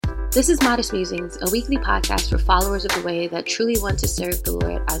This is Modest Musings, a weekly podcast for followers of the way that truly want to serve the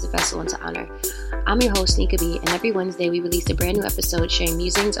Lord as a vessel unto honor. I'm your host, Nika B, and every Wednesday we release a brand new episode sharing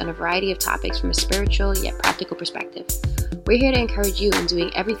musings on a variety of topics from a spiritual yet practical perspective. We're here to encourage you in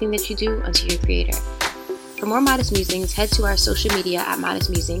doing everything that you do unto your Creator. For more Modest Musings, head to our social media at Modest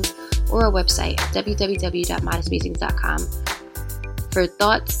Musings or our website, www.modestmusings.com, for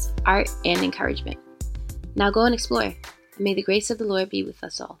thoughts, art, and encouragement. Now go and explore, and may the grace of the Lord be with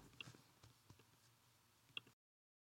us all.